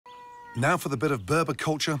Now for the bit of Berber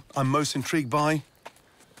culture I'm most intrigued by,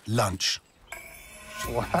 lunch.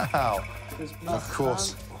 Wow. Of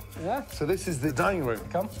course. Yeah. So this is the dining room.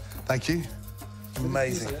 Come. Thank you.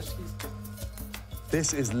 Amazing.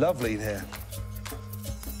 This is lovely in here.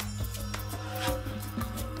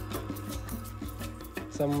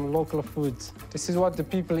 Some local foods. This is what the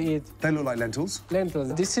people eat. They look like lentils.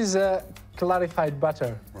 Lentils. This is clarified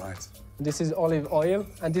butter. Right. This is olive oil,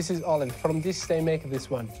 and this is olive. From this, they make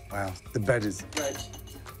this one. Wow. The bed is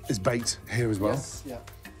baked here as well. Yes, yeah.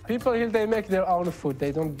 People here, they make their own food.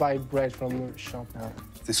 They don't buy bread from the shop.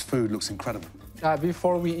 This food looks incredible.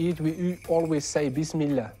 Before we eat, we always say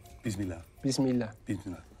Bismillah. Bismillah. Bismillah.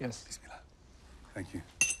 Bismillah. Yes. Bismillah. Thank you.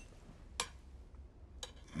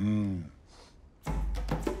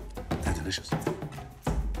 They're delicious.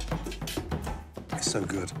 It's so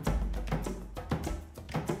good.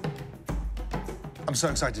 I'm so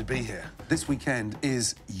excited to be here. This weekend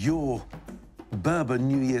is your Berber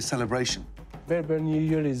New Year celebration. Berber New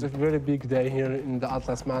Year is a very big day here in the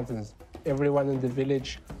Atlas Mountains. Everyone in the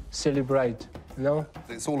village celebrate, you know?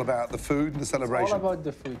 It's all about the food and the celebration. It's all about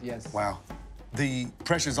the food, yes. Wow. The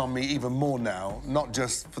pressure's on me even more now, not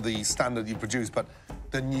just for the standard you produce, but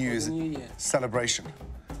the New Year's celebration.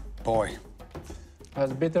 Boy.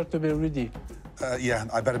 It's better to be ready. Yeah,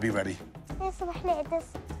 I better be ready. You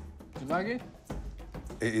like it?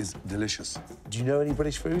 It is delicious. Do you know any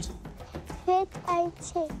British food? Fish and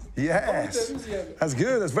chips. Yes. That's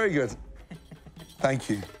good. That's very good. Thank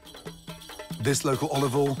you. This local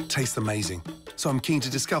olive oil tastes amazing, so I'm keen to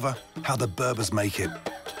discover how the Berbers make it.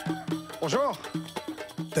 Bonjour.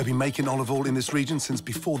 They've been making olive oil in this region since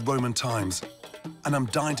before Roman times, and I'm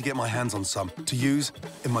dying to get my hands on some to use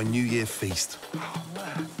in my New Year feast. Oh,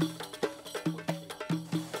 man.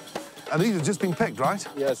 And these have just been picked, right?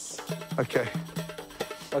 Yes. OK.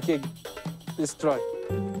 OK, let's try.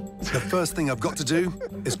 The first thing I've got to do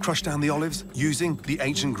is crush down the olives using the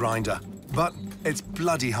ancient grinder. But it's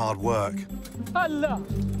bloody hard work. Allah.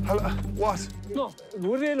 Hello. What? No, the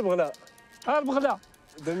mule.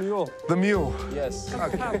 The mule. Yes.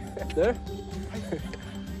 Okay. There.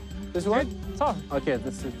 This one? OK,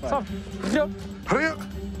 this is fine.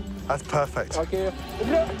 That's perfect. OK.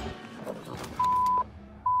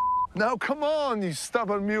 Now, come on, you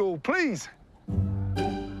stubborn mule, please.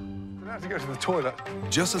 I'm gonna have to go to the toilet.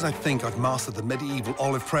 Just as I think I've mastered the medieval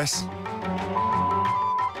olive press,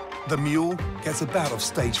 the mule gets a bout of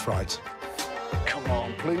stage fright. Come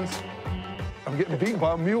on, please. I'm getting beaten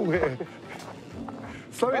by a mule here.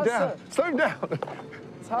 Slow it down. Slow him down.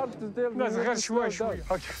 It's hard to tell.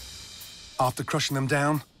 Okay. After crushing them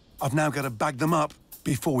down, I've now got to bag them up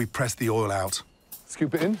before we press the oil out.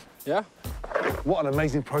 Scoop it in. Yeah? What an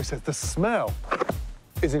amazing process. The smell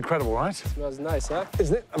is incredible, right? Smells nice, huh?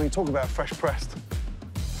 Isn't it? I mean, talk about fresh pressed.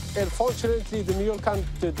 Unfortunately, the mule can't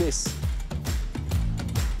do this.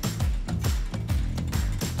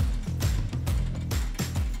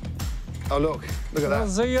 Oh, look at that.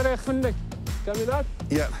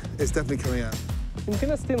 Yeah, it's definitely coming out.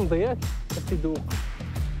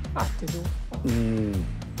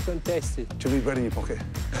 Fantastic. Do you have any bread in your pocket?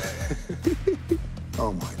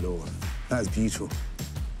 Oh, my Lord. That is beautiful.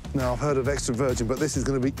 Now, I've heard of extra virgin, but this is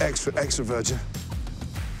going to be extra, extra virgin.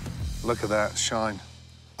 Look at that shine.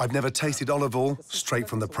 I've never tasted olive oil straight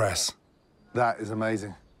from the press. That is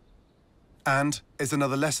amazing. And it's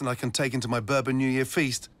another lesson I can take into my Berber New Year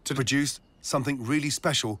feast to produce something really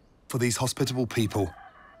special for these hospitable people.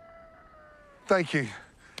 Thank you.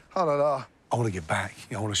 Oh, la, la. I want to give back.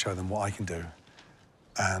 I want to show them what I can do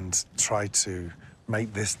and try to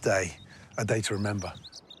make this day a day to remember.